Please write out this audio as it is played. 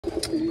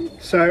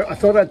So I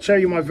thought I'd show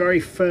you my very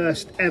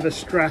first ever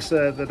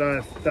Strasser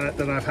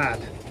that I've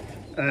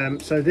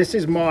had. So this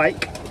is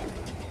Mike,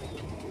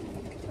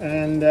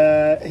 and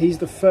he's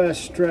the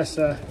first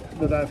Strasser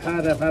that I've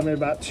had. I've had him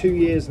about 2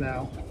 years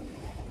now.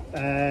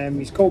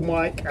 He's called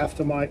Mike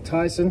after Mike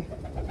Tyson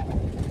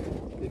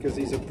because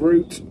he's a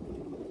brute.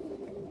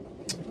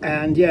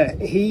 And yeah,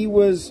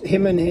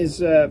 him and his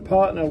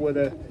partner were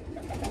the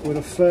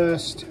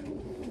first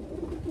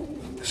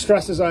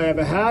Strassers I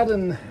ever had,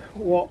 and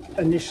what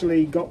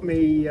initially got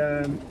me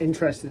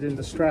interested in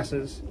the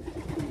Strassers.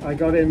 I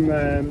got him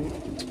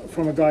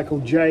from a guy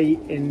called Jay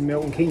in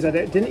Milton Keynes. I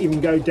didn't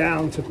even go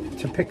down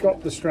to pick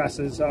up the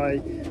Strassers.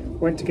 I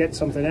went to get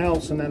something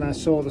else, and then I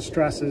saw the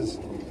Strassers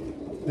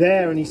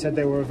there, and he said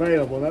they were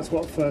available. That's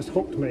what first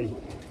hooked me.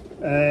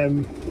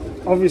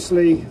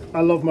 Obviously,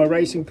 I love my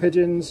racing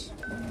pigeons,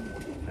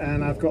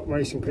 and I've got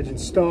racing pigeon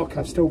stock.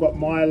 I've still got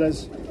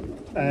milers,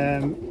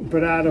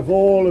 but out of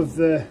all of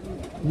the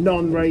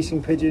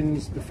non-racing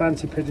pigeons, the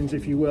fancy pigeons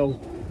if you will,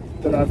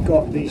 that I've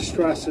got, these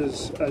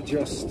Strassers are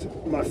just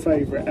my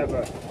favourite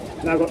ever.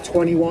 And I've got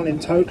 21 in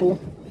total,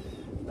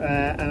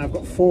 and I've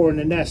got 4 in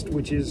the nest,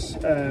 which is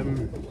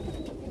I'm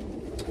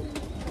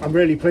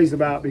really pleased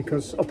about,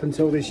 because up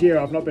until this year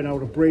I've not been able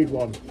to breed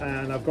one,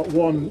 and I've got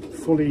one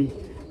pretty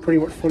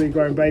much fully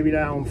grown baby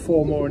now, and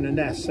 4 more in the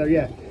nest. So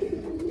yeah,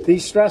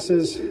 these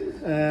Strassers,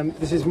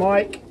 this is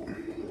Mike.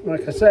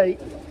 Like I say,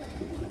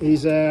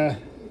 he's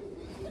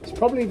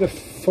probably the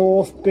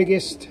 4th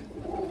biggest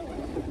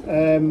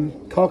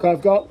cock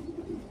I've got,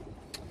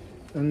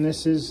 and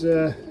this is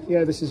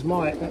yeah, this is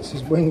Mike. That's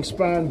his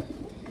wingspan,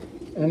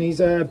 and he's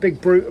a big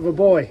brute of a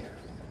boy.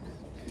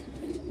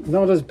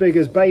 Not as big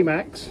as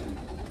Baymax,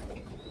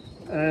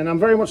 and I'm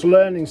very much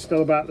learning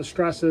still about the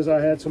Strassers. I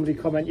heard somebody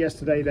comment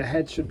yesterday the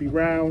head should be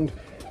round,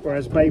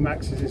 whereas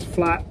Baymax's is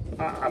flat.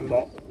 I'm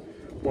not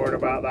worried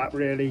about that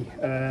really.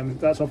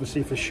 That's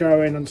obviously for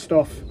showing and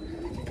stuff.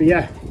 But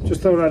yeah,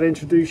 just thought I'd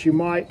introduce you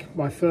Mike,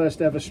 my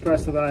first ever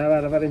Strasser that I have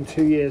had. I've had him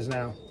 2 years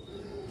now.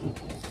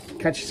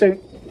 Catch you soon.